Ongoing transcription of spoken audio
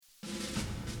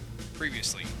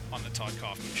Previously on the Todd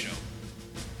Kaufman Show.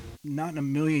 Not in a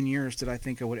million years did I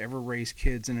think I would ever raise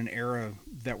kids in an era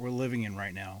that we're living in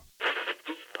right now.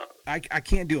 I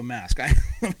can't do a mask.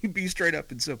 Let me be straight up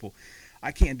and simple.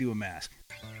 I can't do a mask.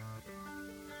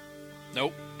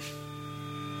 Nope.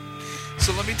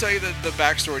 So let me tell you the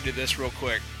backstory to this real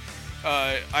quick.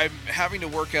 I'm having to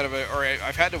work out of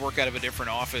I've had to work out of a different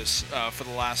office for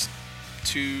the last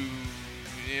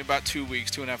about 2 weeks,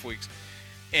 2.5 weeks.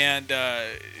 And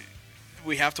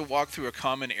we have to walk through a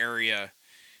common area,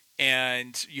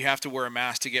 and you have to wear a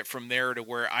mask to get from there to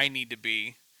where I need to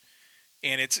be.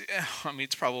 And it's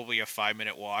probably a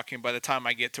 5-minute walk. And by the time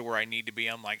I get to where I need to be,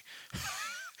 I'm like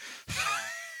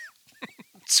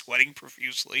sweating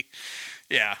profusely.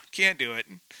 Yeah, can't do it.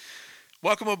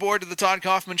 Welcome aboard to the Todd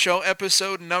Kaufman Show,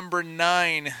 episode number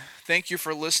 9. Thank you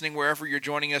for listening wherever you're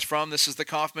joining us from. This is the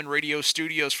Kaufman Radio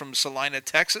Studios from Salina,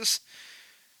 Texas.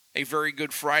 A very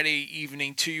good Friday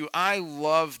evening to you. I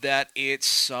love that it's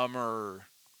summer.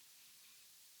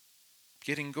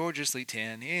 Getting gorgeously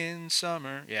tan in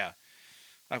summer. Yeah,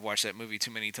 I've watched that movie too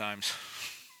many times.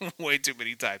 Way too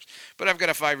many times. But I've got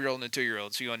a 5-year-old and a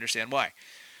 2-year-old, so you understand why.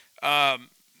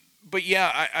 But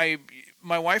yeah,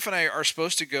 my wife and I are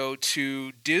supposed to go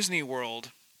to Disney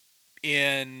World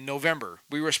in November.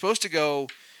 We were supposed to go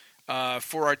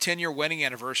for our 10-year wedding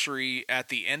anniversary at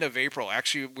the end of April.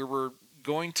 Actually, we were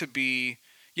going to be,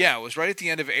 it was right at the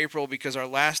end of April because our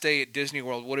last day at Disney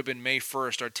World would have been May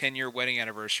 1st, our 10-year wedding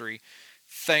anniversary.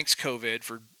 Thanks, COVID,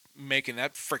 for making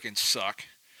that frickin' suck.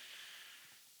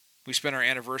 We spent our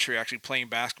anniversary actually playing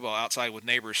basketball outside with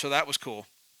neighbors, so that was cool.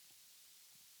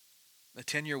 A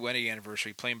 10-year wedding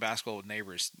anniversary, playing basketball with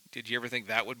neighbors. Did you ever think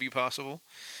that would be possible?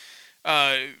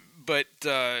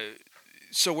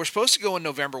 So we're supposed to go in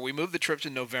November. We moved the trip to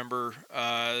November,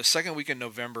 the second week in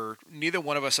November. Neither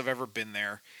one of us have ever been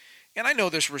there. And I know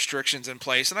there's restrictions in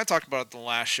place, and I talked about it in the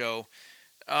last show.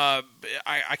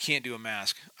 I can't do a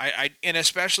mask. And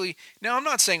especially, now I'm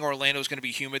not saying Orlando's going to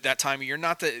be humid that time of year.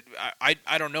 Not that,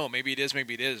 I don't know. Maybe it is,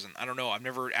 maybe it isn't. I don't know. I've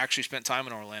never actually spent time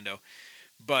in Orlando.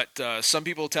 But some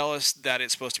people tell us that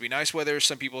it's supposed to be nice weather.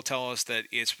 Some people tell us that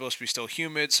it's supposed to be still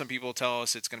humid. Some people tell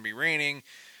us it's going to be raining.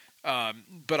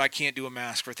 But I can't do a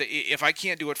mask for if I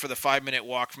can't do it for the 5-minute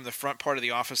walk from the front part of the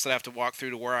office that I have to walk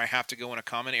through to where I have to go in a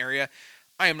common area,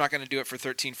 I am not going to do it for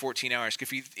 13, 14 hours.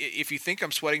 If you think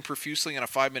I'm sweating profusely on a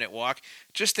 5-minute walk,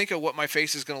 just think of what my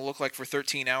face is going to look like for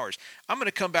 13 hours. I'm going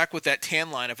to come back with that tan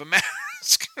line of a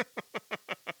mask.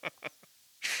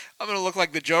 I'm going to look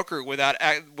like the Joker without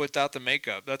the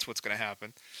makeup. That's what's going to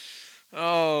happen.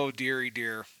 Oh, dearie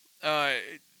dear.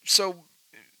 So,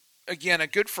 again, a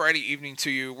good Friday evening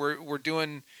to you. We're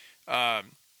doing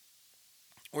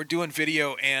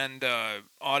video and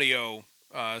audio,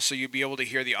 so you'll be able to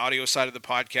hear the audio side of the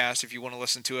podcast if you want to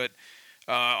listen to it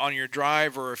on your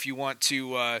drive, or if you want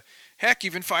to,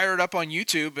 even fire it up on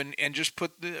YouTube and just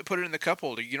put it in the cup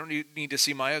holder. You don't need to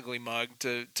see my ugly mug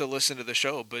to listen to the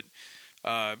show, but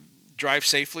drive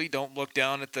safely. Don't look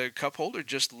down at the cup holder.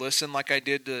 Just listen like I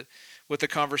did with the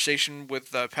conversation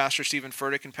with Pastor Stephen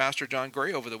Furtick and Pastor John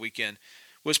Gray over the weekend.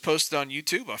 Was posted on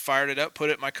YouTube. I fired it up,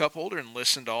 put it in my cup holder, and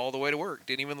listened all the way to work.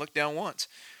 Didn't even look down once.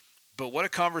 But what a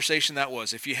conversation that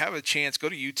was. If you have a chance, go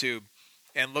to YouTube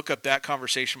and look up that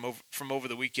conversation from over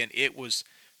the weekend. It was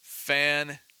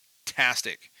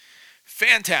fantastic.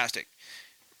 Fantastic.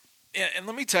 And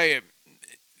let me tell you,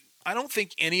 I don't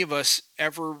think any of us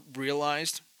ever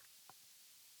realized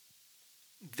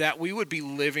that we would be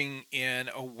living in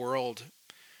a world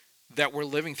that we're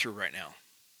living through right now.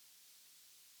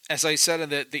 As I said in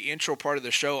the intro part of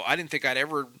the show, I didn't think I'd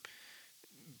ever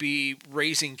be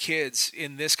raising kids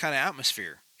in this kind of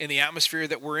atmosphere, in the atmosphere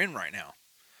that we're in right now.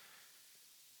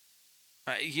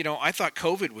 I thought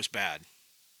COVID was bad.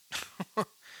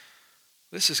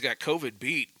 This has got COVID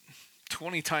beat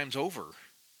 20 times over.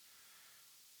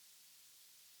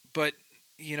 But,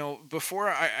 before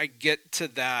I get to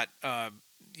that,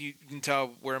 you can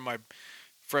tell wearing my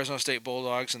Fresno State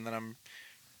Bulldogs, and then I'm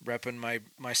repping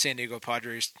my San Diego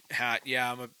Padres hat.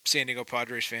 Yeah, I'm a San Diego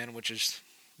Padres fan, which is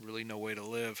really no way to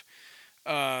live.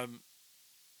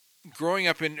 Growing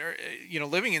up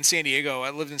living in San Diego,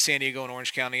 I lived in San Diego and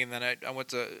Orange County, and then I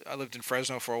lived in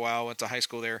Fresno for a while, went to high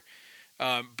school there.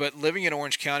 But living in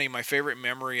Orange County, my favorite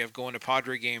memory of going to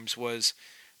Padre games was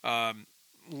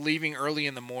leaving early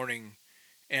in the morning.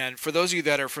 And for those of you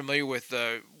that are familiar with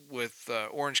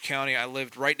Orange County, I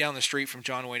lived right down the street from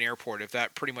John Wayne Airport, if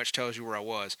that pretty much tells you where I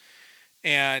was.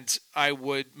 And I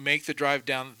would make the drive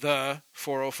down the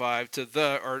 405 to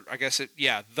the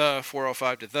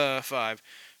 405 to the 5.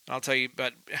 And I'll tell you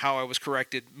about how I was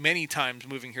corrected many times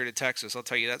moving here to Texas. I'll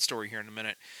tell you that story here in a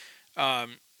minute.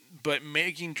 but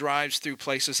making drives through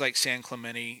places like San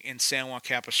Clemente and San Juan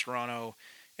Capistrano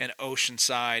and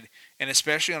Oceanside, and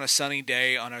especially on a sunny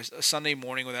day, on a Sunday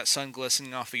morning with that sun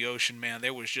glistening off the ocean, man,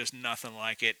 there was just nothing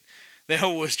like it. There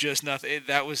was just nothing.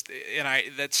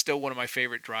 That's still one of my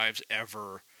favorite drives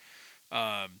ever.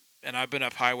 And I've been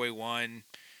up Highway 1,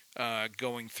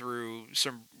 going through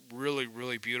some really,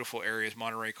 really beautiful areas,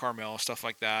 Monterey, Carmel, stuff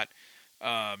like that.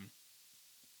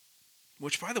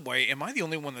 Which, by the way, am I the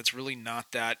only one that's really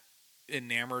not that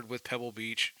enamored with Pebble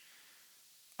Beach?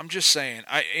 I'm just saying.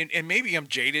 And maybe I'm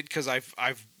jaded because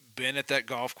I've been at that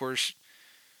golf course,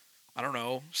 I don't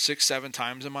know, 6, 7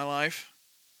 times in my life.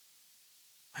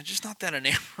 I'm just not that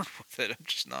enamored with it. I'm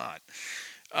just not.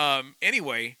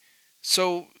 Anyway,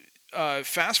 so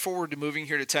fast forward to moving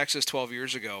here to Texas 12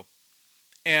 years ago,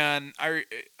 and I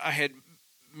had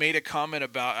made a comment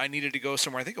about I needed to go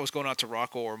somewhere. I think I was going out to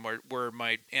Rockwell, or where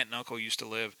my aunt and uncle used to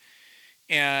live,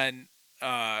 and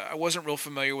I wasn't real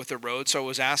familiar with the road, so I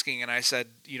was asking, and I said,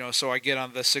 so I get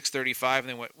on the 635, and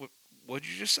they went, "What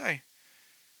did you just say?"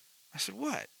 I said,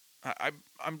 "What?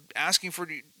 I'm asking for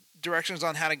directions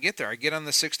on how to get there. I get on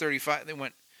the 635." They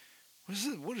went, "What is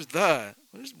it? What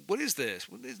is this?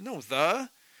 No the?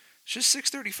 It's just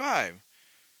 635."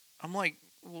 I'm like,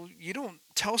 "Well, you don't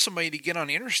tell somebody to get on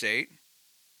interstate,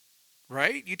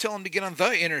 right? You tell them to get on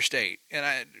the interstate."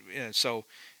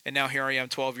 And now here I am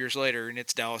 12 years later, and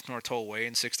it's Dallas North Tollway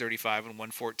and 635 and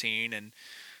 114 and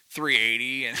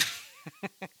 380, and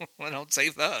I don't say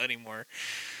the anymore.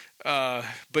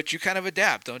 But you kind of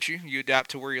adapt, don't you? You adapt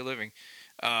to where you're living.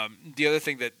 The other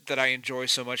thing that I enjoy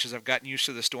so much is I've gotten used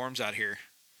to the storms out here.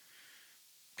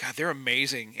 God, they're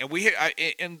amazing,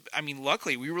 and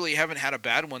luckily we really haven't had a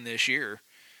bad one this year.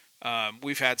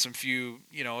 We've had a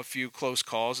few close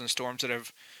calls and storms that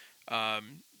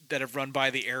have run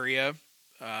by the area,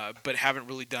 but haven't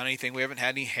really done anything. We haven't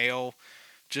had any hail,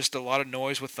 just a lot of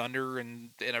noise with thunder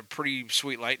and a pretty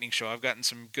sweet lightning show. I've gotten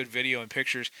some good video and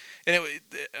pictures, and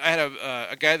I had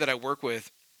a guy that I work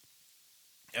with.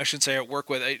 I shouldn't say I work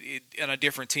with on a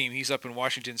different team. He's up in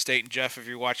Washington State, and Jeff, if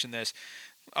you're watching this,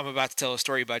 I'm about to tell a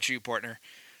story about you, partner.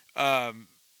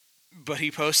 But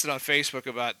he posted on Facebook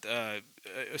about a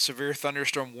severe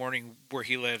thunderstorm warning where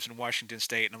he lives in Washington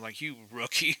State, and I'm like, you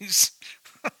rookies.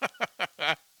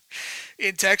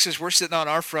 In Texas, we're sitting on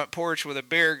our front porch with a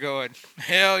beer going,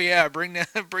 hell yeah, bring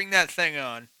that thing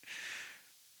on.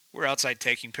 We're outside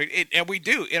taking pictures, and we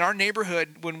do. In our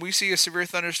neighborhood, when we see a severe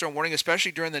thunderstorm warning,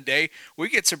 especially during the day, we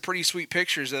get some pretty sweet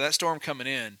pictures of that storm coming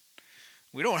in.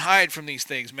 We don't hide from these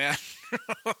things, man.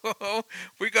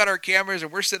 We got our cameras,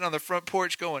 and we're sitting on the front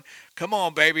porch going, come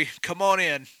on, baby, come on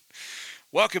in.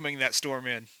 Welcoming that storm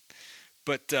in.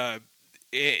 But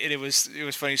it was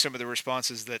funny, some of the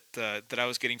responses that I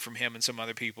was getting from him and some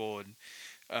other people, and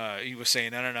he was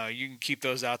saying, no, you can keep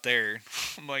those out there.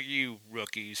 I'm like, you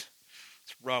rookies.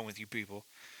 What's wrong with you people?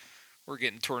 We're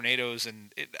getting tornadoes,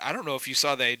 and I don't know if you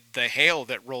saw the hail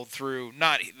that rolled through,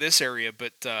 not this area,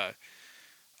 but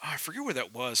I forget where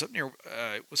that was, up near,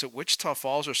 was it Wichita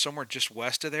Falls or somewhere just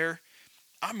west of there?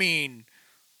 I mean,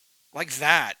 like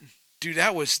that. Dude,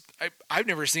 that was, I've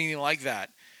never seen anything like that.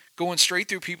 Going straight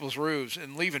through people's roofs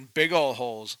and leaving big old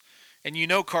holes. And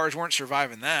cars weren't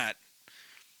surviving that.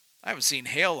 I haven't seen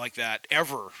hail like that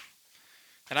ever.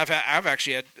 And I've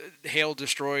actually had hail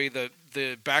destroy the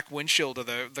back windshield of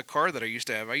the car that I used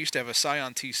to have. I used to have a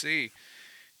Scion TC,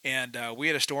 and we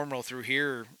had a storm roll through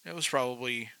here. It was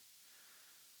probably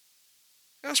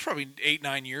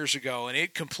 8-9 years ago, and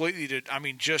it completely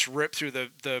just ripped through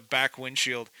the back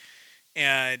windshield.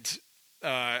 And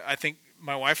I think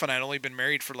my wife and I had only been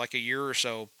married for like a year or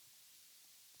so.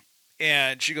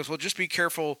 And she goes, well, just be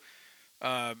careful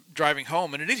driving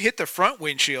home. And it did hit the front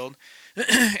windshield.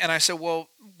 And I said, well,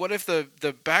 what if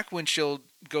the back windshield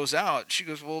goes out? She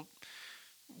goes, well,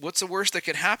 what's the worst that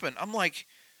could happen? I'm like,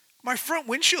 my front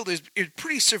windshield is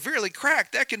pretty severely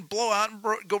cracked. That can blow out and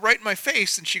go right in my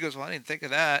face. And she goes, well, I didn't think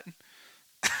of that.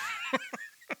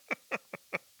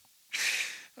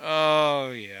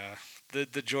 Oh, yeah.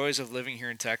 The joys of living here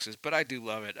in Texas. But I do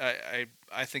love it.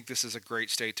 I think this is a great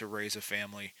state to raise a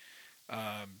family.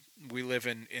 We live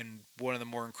in one of the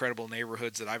more incredible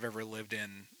neighborhoods that I've ever lived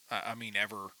in.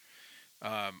 Ever.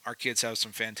 Our kids have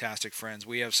some fantastic friends.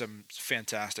 We have some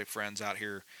fantastic friends out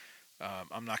here.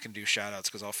 I'm not going to do shout-outs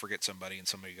because I'll forget somebody and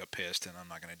somebody got pissed, and I'm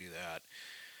not going to do that.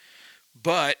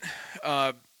 But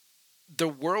the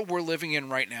world we're living in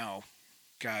right now,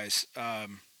 guys,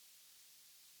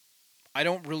 I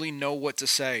don't really know what to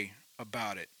say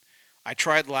about it. I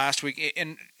tried last week,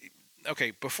 and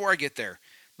okay, before I get there,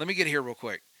 let me get here real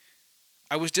quick.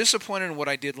 I was disappointed in what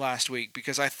I did last week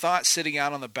because I thought sitting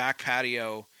out on the back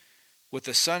patio with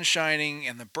the sun shining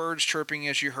and the birds chirping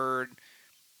as you heard.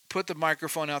 Put the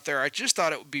microphone out there. I just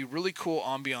thought it would be really cool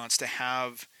ambiance to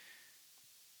have.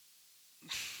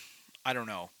 I don't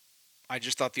know. I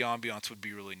just thought the ambiance would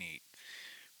be really neat.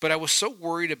 But I was so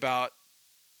worried about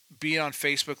being on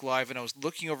Facebook Live, and I was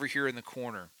looking over here in the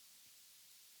corner.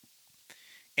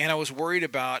 And I was worried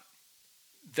about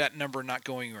that number not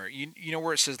going anywhere. You know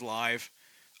where it says live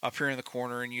up here in the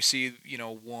corner, and you see,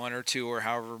 one or two or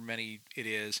however many it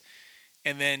is.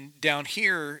 And then down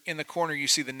here in the corner, you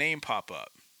see the name pop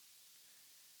up.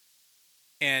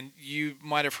 And you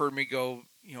might have heard me go,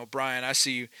 Brian, I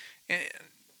see you. And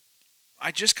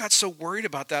I just got so worried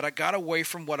about that. I got away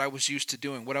from what I was used to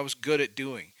doing, what I was good at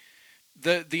doing.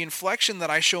 The inflection that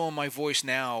I show in my voice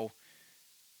now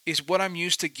is what I'm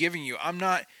used to giving you.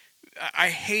 I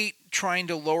hate trying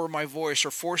to lower my voice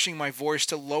or forcing my voice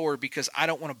to lower because I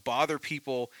don't want to bother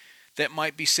people that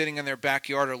might be sitting in their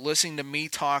backyard or listening to me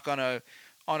talk on a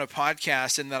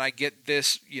podcast, and then I get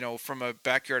this, from a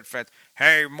backyard fence.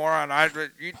 Hey, moron!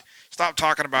 You stop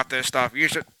talking about this stuff. You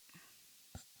should,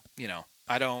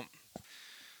 I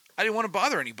didn't want to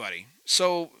bother anybody.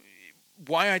 So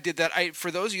why I did that, for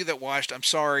those of you that watched, I'm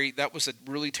sorry. That was a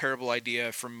really terrible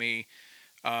idea from me.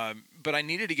 But I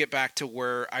needed to get back to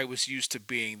where I was used to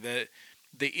being.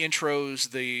 The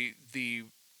intros, the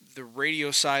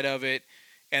radio side of it,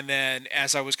 and then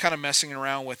as I was kind of messing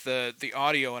around with the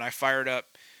audio, and I fired up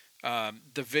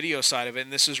the video side of it,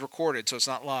 and this is recorded, so it's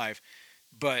not live.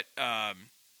 But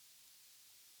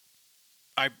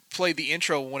I played the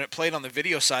intro when it played on the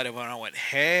video side of it, and I went,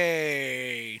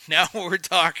 hey, now we're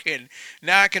talking.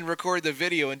 Now I can record the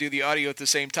video and do the audio at the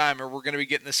same time, or we're going to be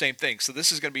getting the same thing. So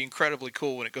this is going to be incredibly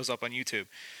cool when it goes up on YouTube.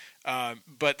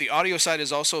 But the audio side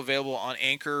is also available on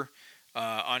Anchor,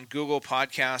 on Google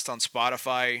Podcast, on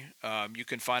Spotify. You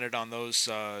can find it on those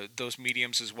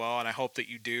mediums as well, and I hope that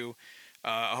you do.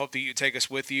 I hope that you take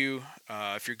us with you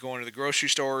if you're going to the grocery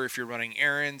store, if you're running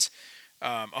errands.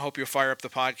 I hope you'll fire up the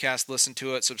podcast, listen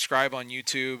to it, subscribe on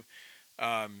YouTube.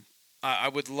 I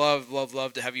would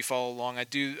love to have you follow along. I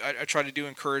try to do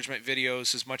encouragement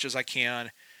videos as much as I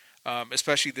can,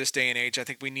 especially this day and age. I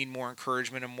think we need more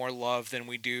encouragement and more love than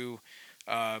we do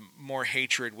more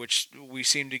hatred, which we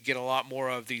seem to get a lot more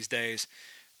of these days.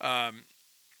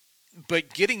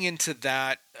 But getting into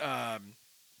that,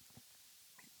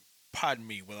 pardon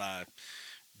me while I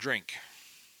drink.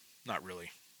 Not really,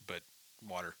 but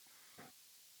water.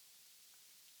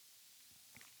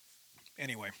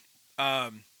 Anyway,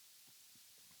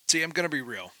 see, I'm going to be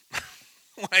real.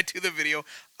 When I do the video,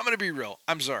 I'm going to be real.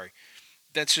 I'm sorry.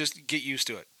 That's just, get used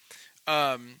to it.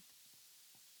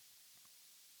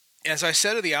 As I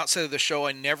said at the outset of the show,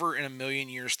 I never in a million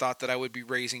years thought that I would be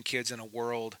raising kids in a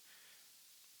world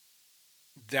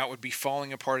that would be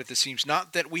falling apart at the seams.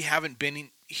 Not that we haven't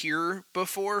been here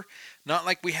before, not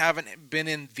like we haven't been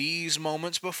in these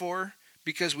moments before,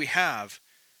 because we have.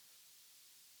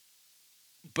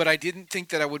 But I didn't think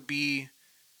that I would be,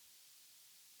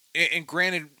 and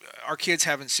granted, our kids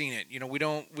haven't seen it. We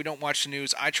don't watch the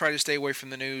news. I try to stay away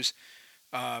from the news.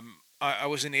 I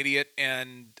was an idiot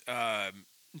and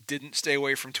didn't stay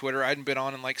away from Twitter. I hadn't been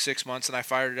on in like 6 months, and I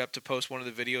fired it up to post one of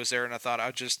the videos there, and I thought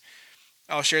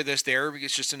I'll share this there because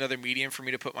it's just another medium for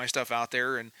me to put my stuff out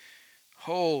there. And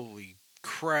holy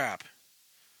crap,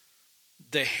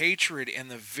 the hatred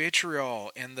and the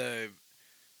vitriol and the,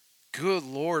 good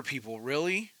Lord, people,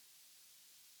 really?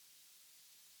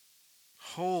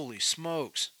 Holy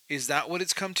smokes. Is that what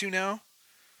it's come to now?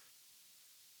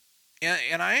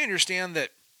 And I understand that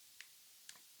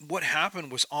what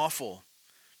happened was awful.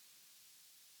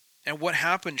 And what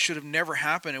happened should have never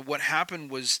happened. And what happened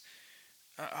was,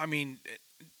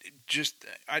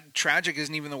 tragic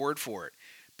isn't even the word for it.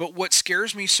 But what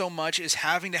scares me so much is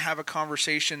having to have a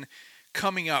conversation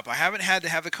coming up. I haven't had to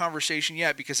have the conversation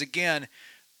yet because, again,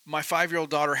 my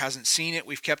 5-year-old daughter hasn't seen it.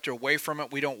 We've kept her away from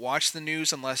it. We don't watch the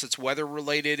news unless it's weather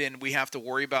related and we have to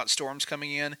worry about storms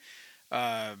coming in.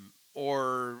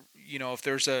 Or, if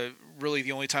there's really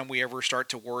the only time we ever start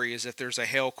to worry is if there's a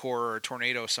hail core or a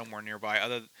tornado somewhere nearby.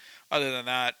 Other than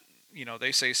that,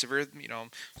 they say severe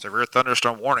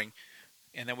thunderstorm warning.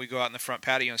 And then we go out in the front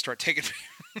patio and start taking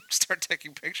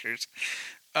pictures.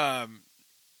 But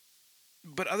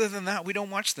other than that, we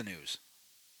don't watch the news.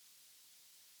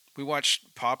 We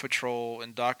watched Paw Patrol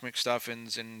and Doc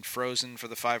McStuffins and Frozen for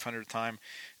the 500th time.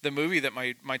 The movie that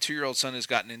my 2-year-old son has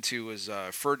gotten into is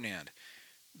Ferdinand.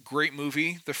 Great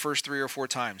movie the first 3 or 4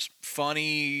 times.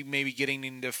 Funny, maybe getting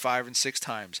into 5 and 6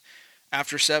 times.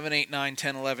 After 7, 8, 9,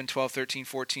 10, 11, 12, 13,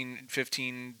 14,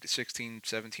 15, 16,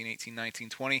 17, 18, 19,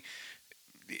 20.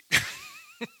 It's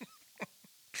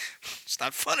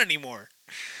not fun anymore.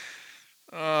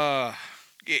 Uh,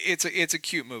 it's a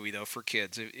cute movie though for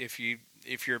kids. If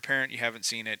you're a parent, you haven't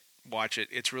seen it, watch it.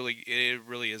 It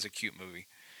really is a cute movie.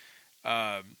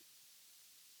 Um,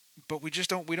 but we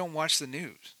don't watch the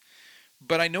news.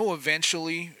 But I know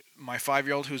eventually my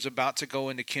 5-year-old who's about to go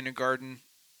into kindergarten.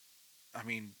 I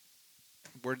mean,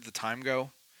 where did the time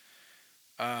go?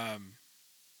 Um,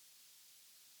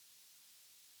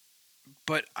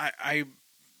 but I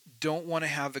don't want to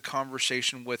have the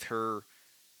conversation with her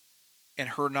and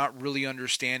her not really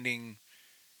understanding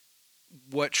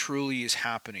what truly is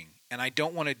happening. And I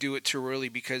don't want to do it too early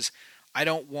because I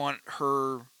don't want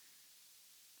her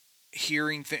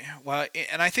hearing things. Well,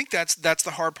 and I think that's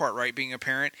the hard part, right? Being a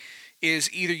parent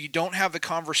is either you don't have the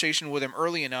conversation with them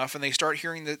early enough and they start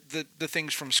hearing the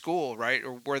things from school, right?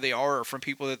 Or where they are or from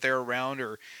people that they're around,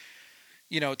 or,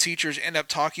 teachers end up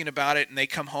talking about it and they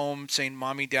come home saying,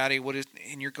 Mommy, Daddy, what is,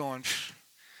 and you're going,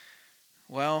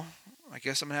 well, I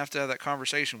guess I'm going to have that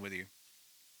conversation with you.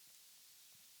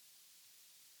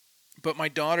 But my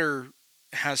daughter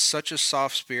has such a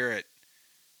soft spirit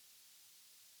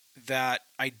that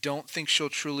I don't think she'll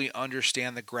truly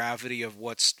understand the gravity of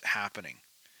what's happening.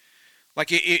 Like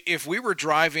if we were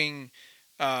driving,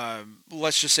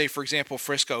 let's just say, for example,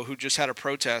 Frisco, who just had a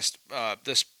protest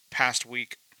this past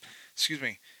week. Excuse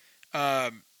me.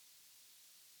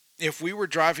 If we were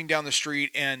driving down the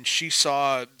street and she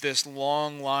saw this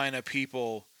long line of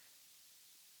people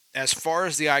as far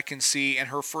as the eye can see, and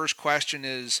her first question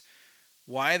is,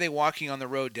 why are they walking on the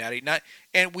road, Daddy?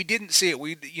 And we didn't see it.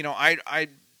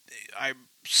 I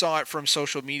saw it from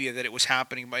social media that it was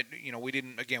happening, but we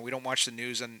don't watch the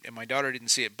news, and my daughter didn't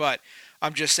see it. But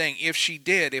I'm just saying, if she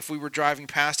did, if we were driving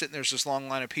past it and there's this long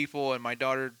line of people, and my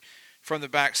daughter from the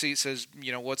back seat says,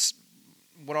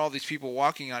 what are all these people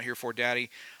walking out here for,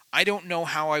 Daddy? I don't know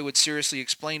how I would seriously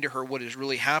explain to her what is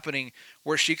really happening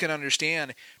where she can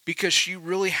understand, because she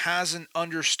really hasn't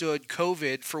understood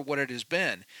COVID for what it has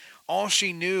been. All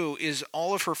she knew is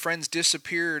all of her friends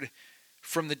disappeared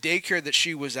from the daycare that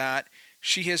she was at.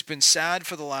 She has been sad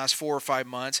for the last 4 or 5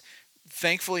 months.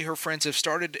 Thankfully, her friends have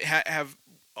started to have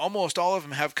almost all of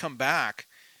them have come back.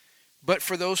 But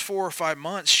for those 4 or 5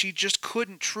 months, she just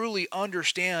couldn't truly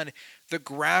understand the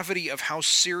gravity of how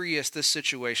serious this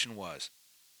situation was.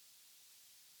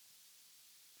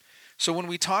 So when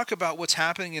we talk about what's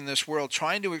happening in this world,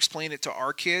 trying to explain it to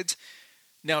our kids,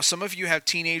 now some of you have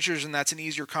teenagers and that's an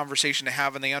easier conversation to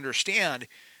have and they understand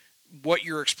what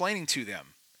you're explaining to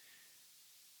them.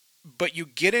 But you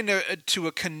get into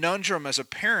a conundrum as a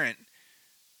parent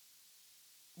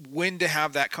when to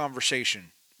have that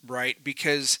conversation, right?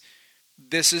 Because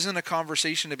this isn't a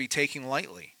conversation to be taken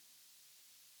lightly.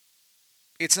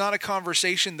 It's not a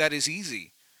conversation that is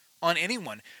easy on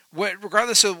anyone,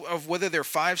 regardless of whether they're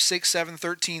 5, 6, 7,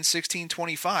 13, 16,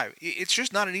 25. It's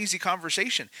just not an easy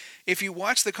conversation. If you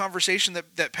watch the conversation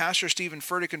that Pastor Stephen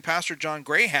Furtick and Pastor John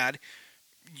Gray had,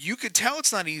 you could tell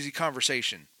it's not an easy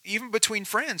conversation, even between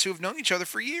friends who have known each other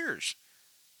for years.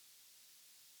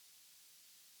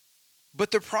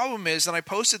 But the problem is, and I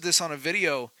posted this on a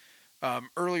video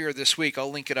earlier this week,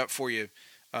 I'll link it up for you,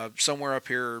 somewhere up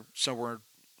here, somewhere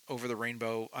over the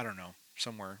rainbow, I don't know,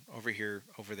 somewhere over here,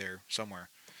 over there, somewhere.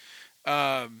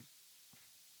 But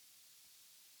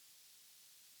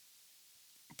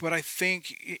I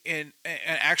think, and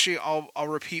actually I'll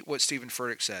repeat what Stephen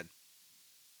Furtick said.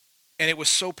 And it was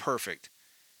so perfect.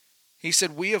 He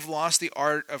said, we have lost the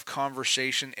art of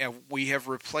conversation and we have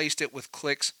replaced it with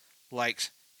clicks, likes,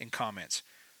 and comments.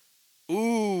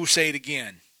 Ooh, say it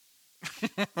again.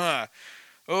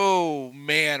 Oh,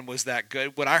 man, was that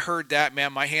good. When I heard that,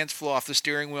 man, my hands flew off the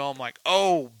steering wheel. I'm like,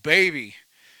 oh, baby.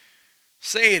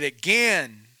 Say it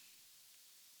again.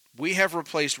 We have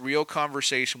replaced real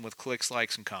conversation with clicks,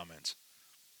 likes, and comments.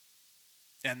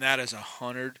 And that is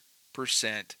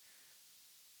 100%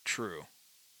 true.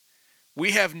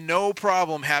 We have no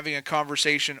problem having a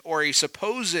conversation or a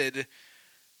supposed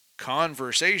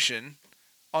conversation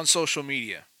on social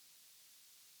media.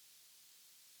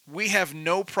 We have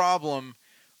no problem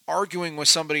arguing with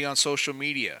somebody on social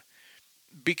media.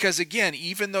 Because again,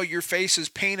 even though your face is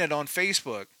painted on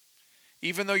Facebook,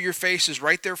 even though your face is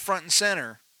right there front and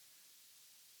center,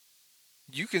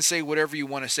 you can say whatever you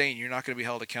want to say and you're not going to be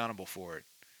held accountable for it.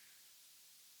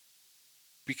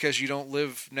 Because you don't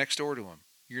live next door to them.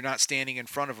 You're not standing in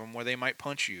front of them where they might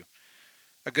punch you.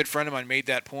 A good friend of mine made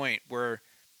that point where,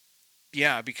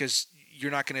 yeah, because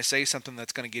you're not going to say something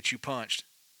that's going to get you punched.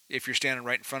 If you're standing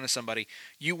right in front of somebody,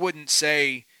 you wouldn't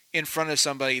say in front of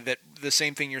somebody that the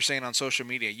same thing you're saying on social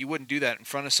media. You wouldn't do that in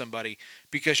front of somebody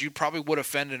because you probably would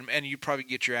offend them and you'd probably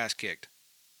get your ass kicked.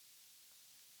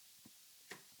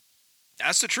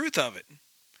 That's the truth of it.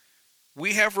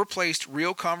 We have replaced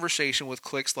real conversation with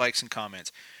clicks, likes, and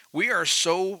comments. We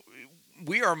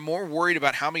are more worried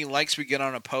about how many likes we get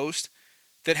on a post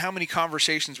than how many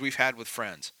conversations we've had with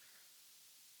friends.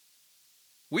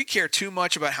 We care too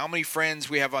much about how many friends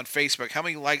we have on Facebook, how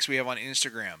many likes we have on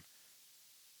Instagram,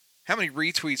 how many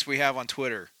retweets we have on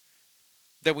Twitter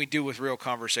than we do with real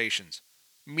conversations,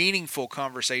 meaningful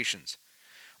conversations.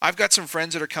 I've got some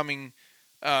friends that are coming,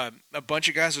 a bunch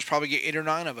of guys, there's probably 8 or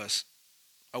 9 of us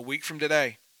a week from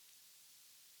today.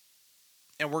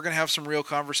 And we're going to have some real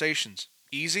conversations.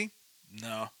 Easy?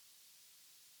 No.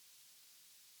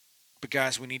 But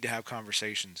guys, we need to have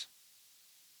conversations.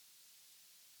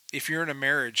 If you're in a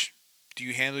marriage, do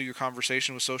you handle your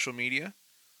conversation with social media?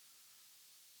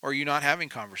 Or are you not having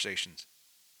conversations?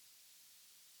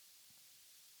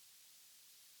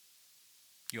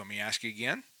 You want me to ask you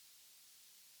again?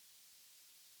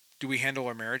 Do we handle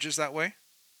our marriages that way?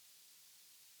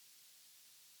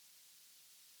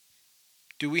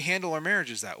 Do we handle our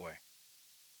marriages that way?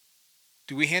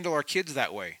 Do we handle our kids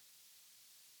that way?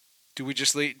 Do we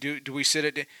just do we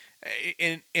sit at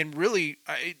and really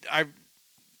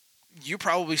you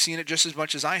probably seen it just as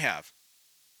much as I have.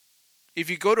 If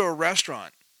you go to a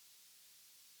restaurant,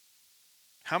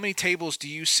 how many tables do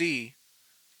you see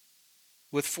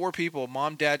with 4 people,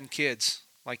 mom, dad, and kids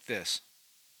like this?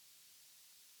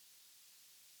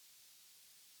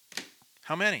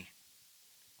 How many?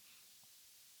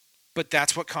 But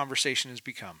that's what conversation has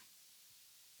become.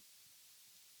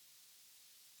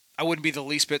 I wouldn't be the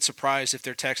least bit surprised if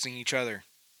they're texting each other.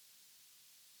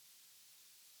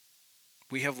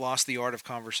 We have lost the art of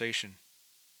conversation.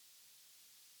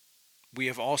 We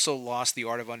have also lost the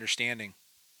art of understanding.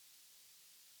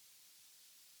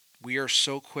 We are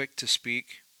so quick to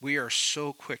speak. We are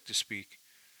so quick to speak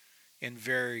and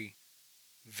very,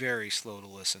 very slow to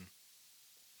listen.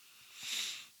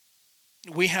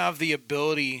 We have the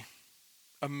ability,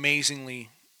 amazingly,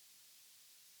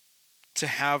 to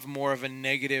have more of a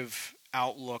negative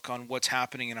outlook on what's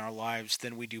happening in our lives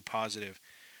than we do positive.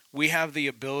 We have the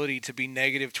ability to be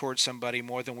negative towards somebody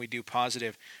more than we do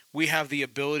positive. We have the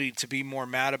ability to be more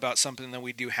mad about something than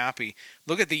we do happy.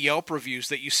 Look at the Yelp reviews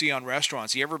that you see on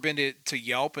restaurants. You ever been to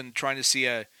Yelp and trying to see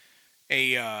a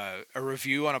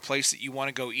review on a place that you want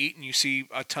to go eat and you see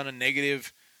a ton of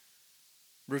negative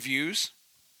reviews?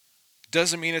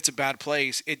 Doesn't mean it's a bad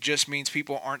place. It just means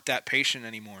people aren't that patient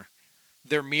anymore.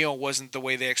 Their meal wasn't the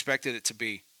way they expected it to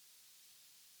be.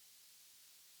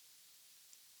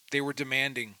 They were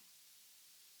demanding.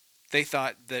 They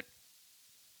thought that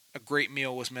a great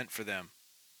meal was meant for them.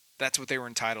 That's what they were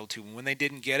entitled to. And when they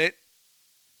didn't get it,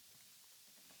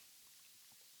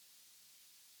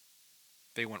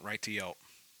 they went right to Yelp.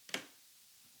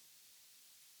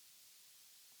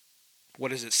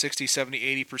 What is it, 60,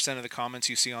 70, 80% of the comments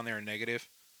you see on there are negative?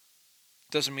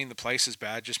 Doesn't mean the place is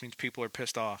bad, just means people are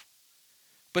pissed off.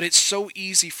 But it's so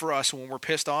easy for us when we're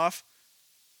pissed off.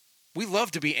 We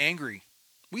love to be angry.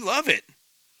 We love it.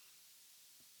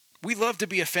 We love to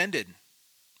be offended.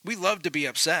 We love to be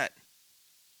upset.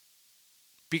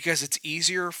 Because it's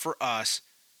easier for us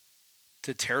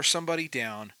to tear somebody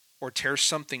down or tear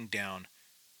something down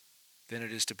than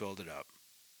it is to build it up.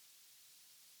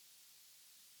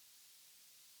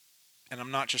 And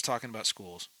I'm not just talking about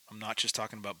schools. I'm not just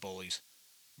talking about bullies.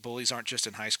 Bullies aren't just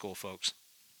in high school, folks.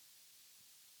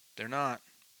 They're not.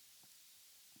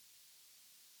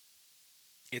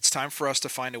 It's time for us to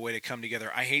find a way to come together.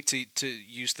 I hate to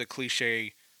use the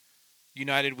cliche,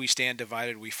 united we stand,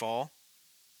 divided we fall.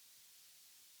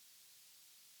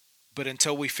 But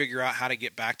until we figure out how to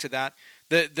get back to that,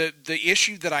 the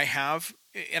issue that I have,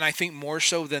 and I think more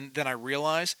so than I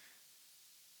realize,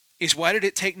 is why did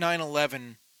it take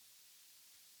 9/11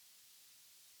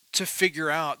 to figure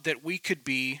out that we could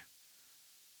be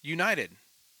united?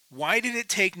 Why did it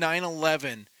take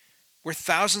 9/11, where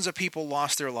thousands of people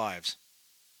lost their lives,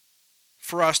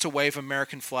 for us to wave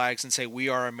American flags and say we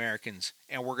are Americans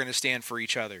and we're going to stand for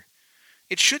each other?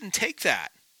 It shouldn't take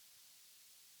that.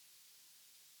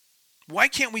 Why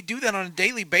can't we do that on a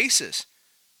daily basis?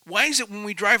 Why is it when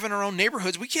we drive in our own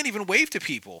neighborhoods, we can't even wave to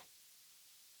people?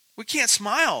 We can't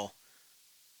smile.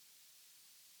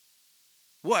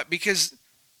 What? Because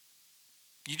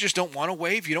you just don't want to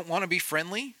wave? You don't want to be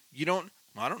friendly?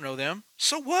 I don't know them.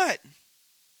 So what?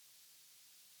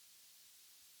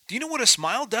 Do you know what a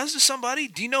smile does to somebody?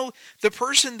 Do you know the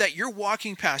person that you're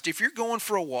walking past, if you're going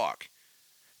for a walk,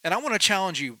 and I want to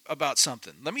challenge you about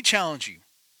something. Let me challenge you.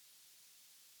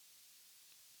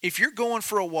 If you're going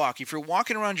for a walk, if you're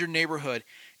walking around your neighborhood,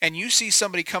 and you see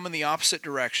somebody come in the opposite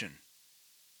direction,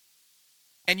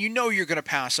 and you know you're going to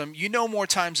pass them. You know more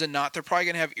times than not they're probably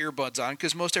going to have earbuds on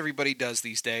because most everybody does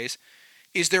these days.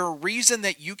 Is there a reason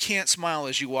that you can't smile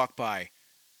as you walk by?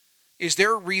 Is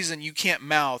there a reason you can't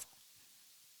mouth?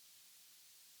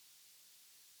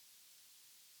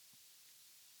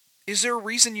 Is there a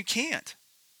reason you can't?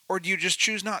 Or do you just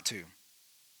choose not to?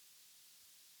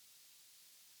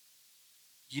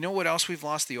 You know what else we've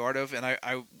lost the art of? And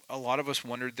a lot of us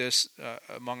wondered this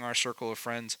among our circle of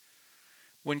friends.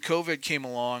 When COVID came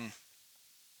along,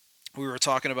 we were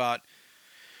talking about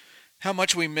how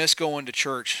much we miss going to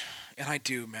church. And I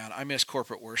do, man. I miss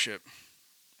corporate worship.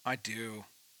 I do.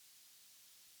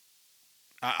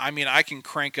 I mean, I can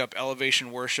crank up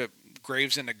Elevation Worship,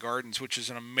 Graves into Gardens, which is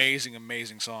an amazing,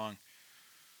 amazing song.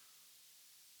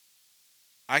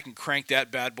 I can crank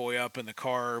that bad boy up in the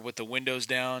car with the windows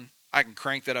down. I can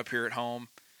crank that up here at home.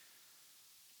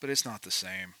 But it's not the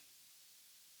same.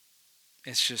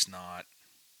 It's just not.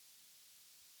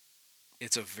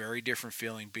 It's a very different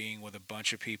feeling being with a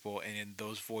bunch of people and in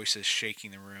those voices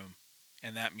shaking the room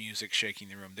and that music shaking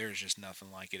the room. There's just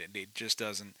nothing like it. It just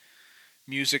doesn't.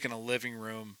 Music in a living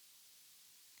room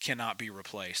cannot be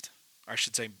replaced. I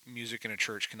should say music in a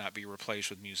church cannot be replaced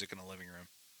with music in a living room.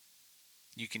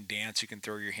 You can dance, you can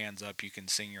throw your hands up, you can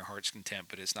sing your heart's content,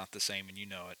 but it's not the same and you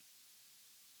know it.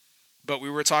 But we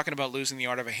were talking about losing the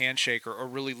art of a handshake or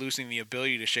really losing the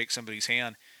ability to shake somebody's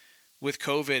hand. With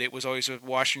COVID, it was always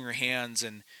washing your hands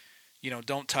and,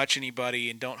 don't touch anybody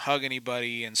and don't hug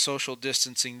anybody and social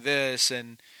distancing this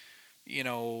and,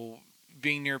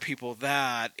 being near people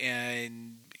that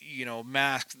and,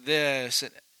 mask this.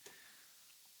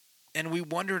 And we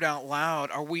wondered out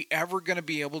loud, are we ever going to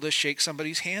be able to shake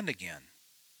somebody's hand again?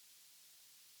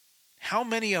 How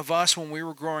many of us, when we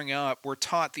were growing up, were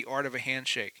taught the art of a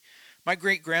handshake? My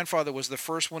great-grandfather was the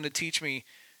first one to teach me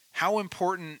how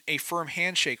important a firm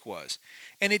handshake was.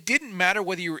 And it didn't matter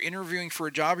whether you were interviewing for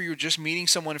a job or you were just meeting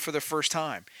someone for the first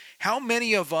time. How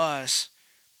many of us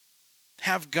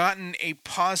have gotten a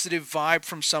positive vibe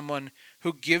from someone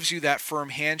who gives you that firm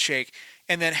handshake?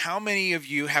 And then how many of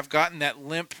you have gotten that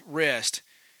limp wrist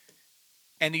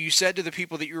and you said to the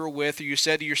people that you were with or you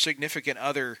said to your significant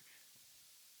other,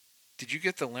 did you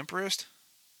get the limp wrist?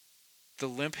 The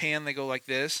limp hand, they go like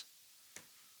this?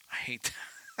 I hate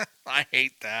that. I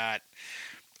hate that.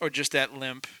 Or just that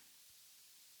limp.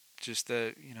 Just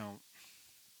the,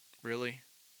 really?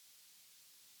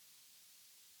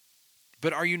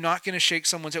 But are you not going to shake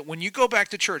someone's hand? When you go back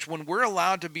to church, when we're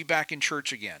allowed to be back in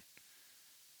church again,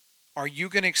 are you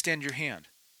going to extend your hand?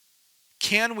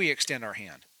 Can we extend our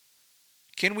hand?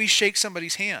 Can we shake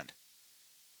somebody's hand?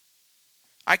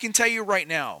 I can tell you right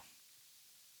now,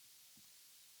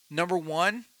 number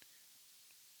one,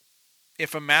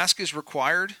 if a mask is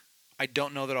required, I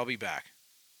don't know that I'll be back.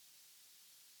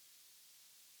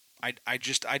 I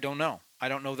don't know. I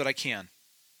don't know that I can.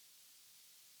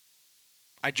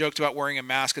 I joked about wearing a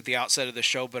mask at the outset of the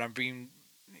show, but I'm being,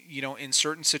 in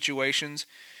certain situations,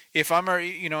 if I'm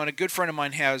and a good friend of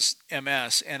mine has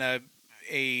MS and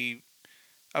a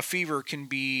fever can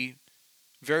be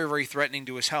very, very threatening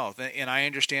to his health. And I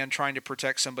understand trying to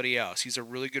protect somebody else. He's a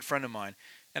really good friend of mine,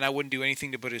 and I wouldn't do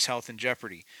anything to put his health in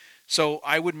jeopardy. So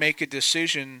I would make a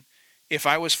decision. If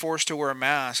I was forced to wear a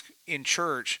mask in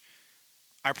church,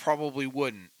 I probably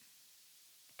wouldn't.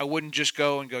 I wouldn't just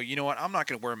go and go, you know what, I'm not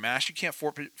going to wear a mask. You can't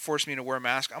force me to wear a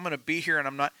mask. I'm going to be here and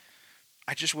I'm not.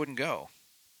 I just wouldn't go.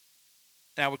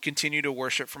 And I would continue to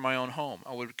worship from my own home.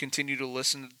 I would continue to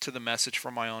listen to the message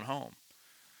from my own home.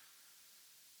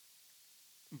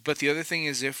 But the other thing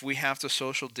is, if we have to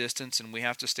social distance and we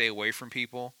have to stay away from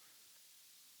people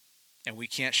and we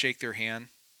can't shake their hand,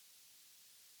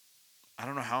 I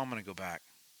don't know how I'm going to go back.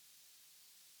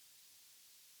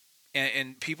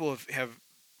 And people have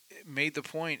made the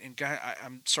point, and God,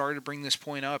 I'm sorry to bring this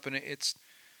point up, and it's,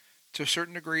 to a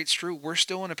certain degree, it's true. We're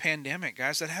still in a pandemic,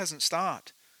 guys. That hasn't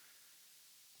stopped.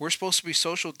 We're supposed to be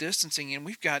social distancing, and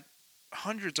we've got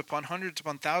hundreds upon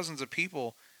thousands of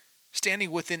people standing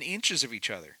within inches of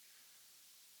each other.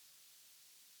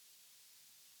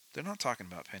 They're not talking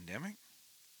about pandemic.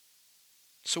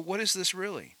 So what is this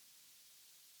really?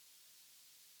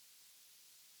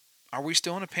 Are we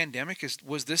still in a pandemic?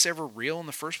 Was this ever real in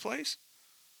the first place?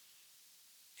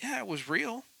 Yeah, it was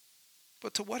real.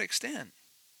 But to what extent?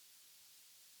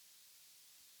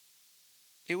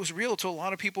 It was real to a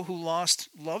lot of people who lost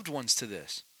loved ones to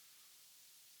this.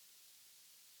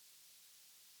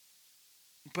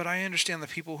 But I understand the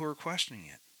people who are questioning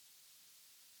it.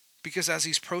 Because as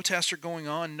these protests are going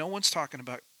on, no one's talking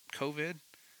about COVID.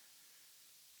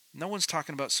 No one's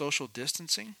talking about social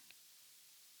distancing.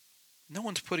 No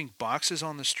one's putting boxes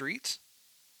on the streets.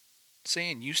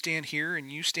 saying you stand here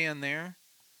and you stand there.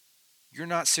 You're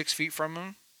not 6 feet from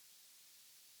them.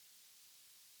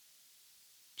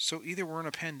 So either we're in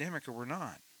a pandemic or we're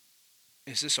not.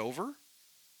 Is this over?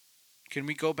 Can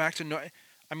we go back to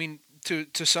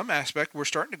to some aspect, we're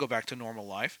starting to go back to normal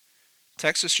life.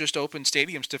 Texas just opened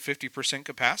stadiums to 50%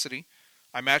 capacity.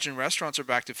 I imagine restaurants are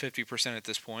back to 50% at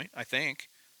this point, I think.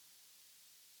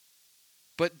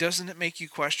 But doesn't it make you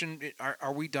question,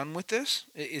 are we done with this?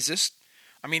 Is this,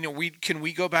 can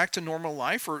we go back to normal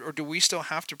life, or do we still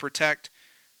have to protect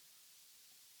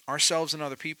ourselves and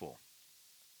other people?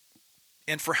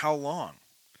 And for how long?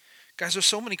 Guys, there's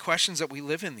so many questions that we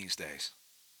live in these days.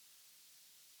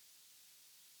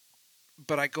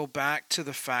 But I go back to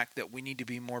the fact that we need to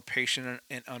be more patient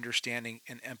and understanding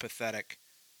and empathetic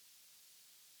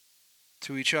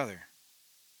to each other,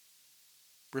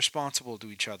 responsible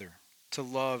to each other, to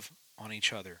love on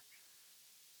each other,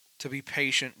 to be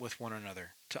patient with one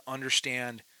another, to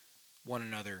understand one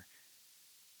another.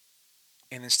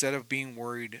 And instead of being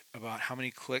worried about how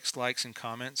many clicks, likes, and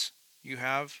comments you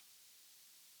have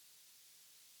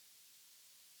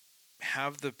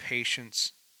the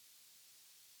patience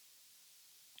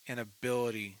and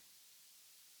ability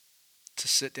to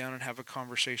sit down and have a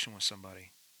conversation with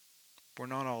somebody. We're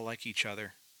not all like each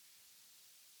other.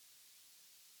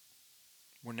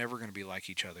 We're never going to be like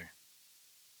each other.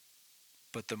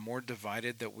 But the more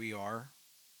divided that we are,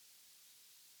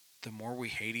 the more we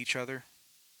hate each other,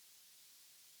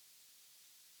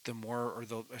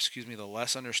 the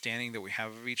less understanding that we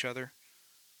have of each other.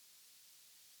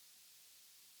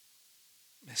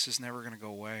 This is never going to go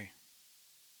away.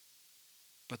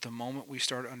 But the moment we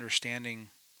start understanding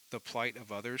the plight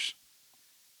of others,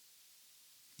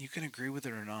 you can agree with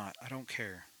it or not. I don't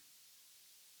care.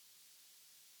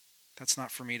 That's not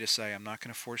for me to say. I'm not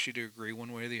going to force you to agree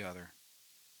one way or the other.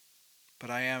 But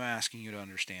I am asking you to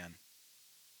understand.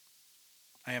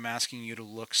 I am asking you to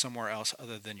look somewhere else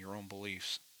other than your own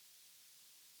beliefs.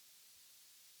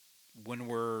 When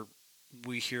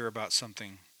we hear about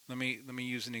something, let me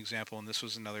use an example, and this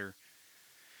was another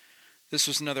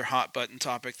hot button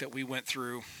topic that we went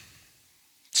through,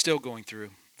 still going through,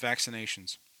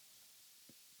 vaccinations.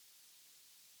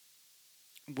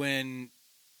 When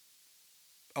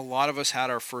a lot of us had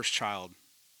our first child,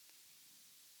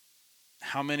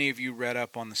 how many of you read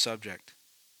up on the subject?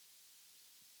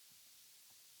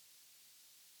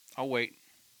 I'll wait.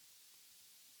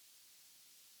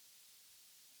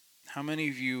 How many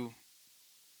of you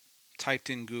typed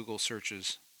in Google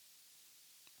searches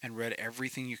and read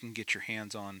everything you can get your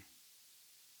hands on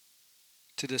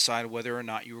to decide whether or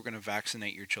not you were going to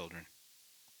vaccinate your children?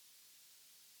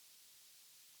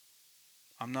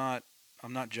 I'm not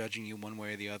judging you one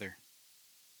way or the other.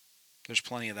 There's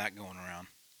plenty of that going around.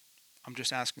 I'm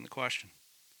just asking the question.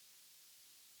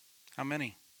 How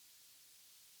many?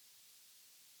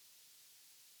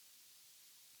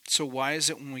 So why is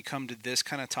it when we come to this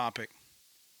kind of topic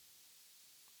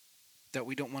that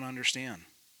we don't want to understand?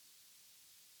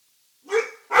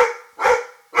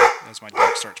 As my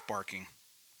dog starts barking.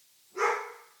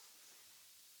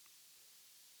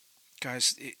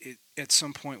 Guys, at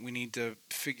some point we need to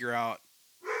figure out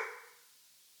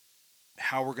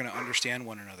how we're going to understand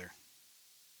one another.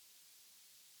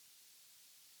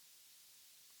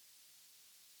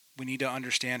 We need to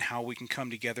understand how we can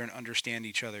come together and understand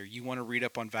each other. You want to read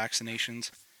up on vaccinations?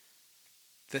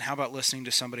 Then how about listening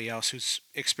to somebody else who's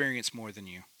experienced more than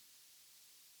you?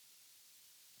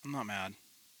 I'm not mad.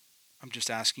 I'm just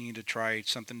asking you to try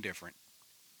something different.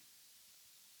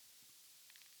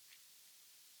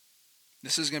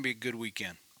 This is going to be a good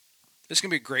weekend. This is going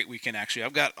to be a great weekend, actually.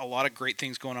 I've got a lot of great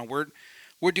things going on.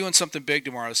 We're doing something big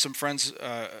tomorrow. Some friends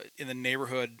in the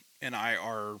neighborhood and I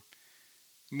are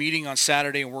meeting on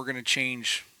Saturday, and we're going to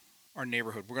change our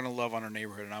neighborhood. We're going to love on our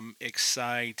neighborhood, and I'm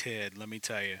excited. Let me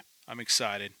tell you, I'm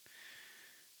excited.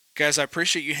 Guys, I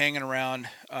appreciate you hanging around.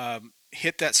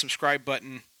 Hit that subscribe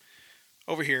button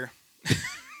over here.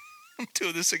 I'm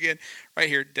doing this again right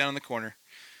here down in the corner.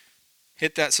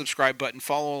 Hit that subscribe button.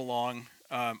 Follow along.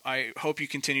 I hope you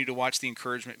continue to watch the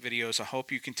encouragement videos. I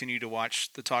hope you continue to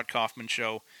watch the Todd Kaufman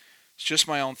Show. It's just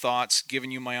my own thoughts,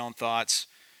 giving you my own thoughts,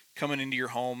 coming into your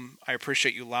home. I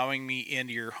appreciate you allowing me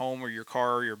into your home or your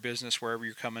car or your business, wherever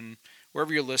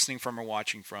you're listening from or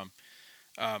watching from.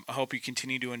 I hope you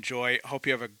continue to enjoy. I hope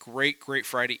you have a great, great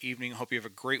Friday evening. I hope you have a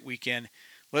great weekend.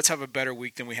 Let's have a better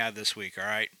week than we had this week, all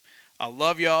right? I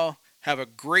love y'all. Have a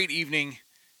great evening,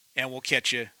 and we'll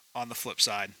catch you on the flip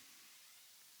side.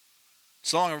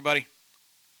 So long, everybody.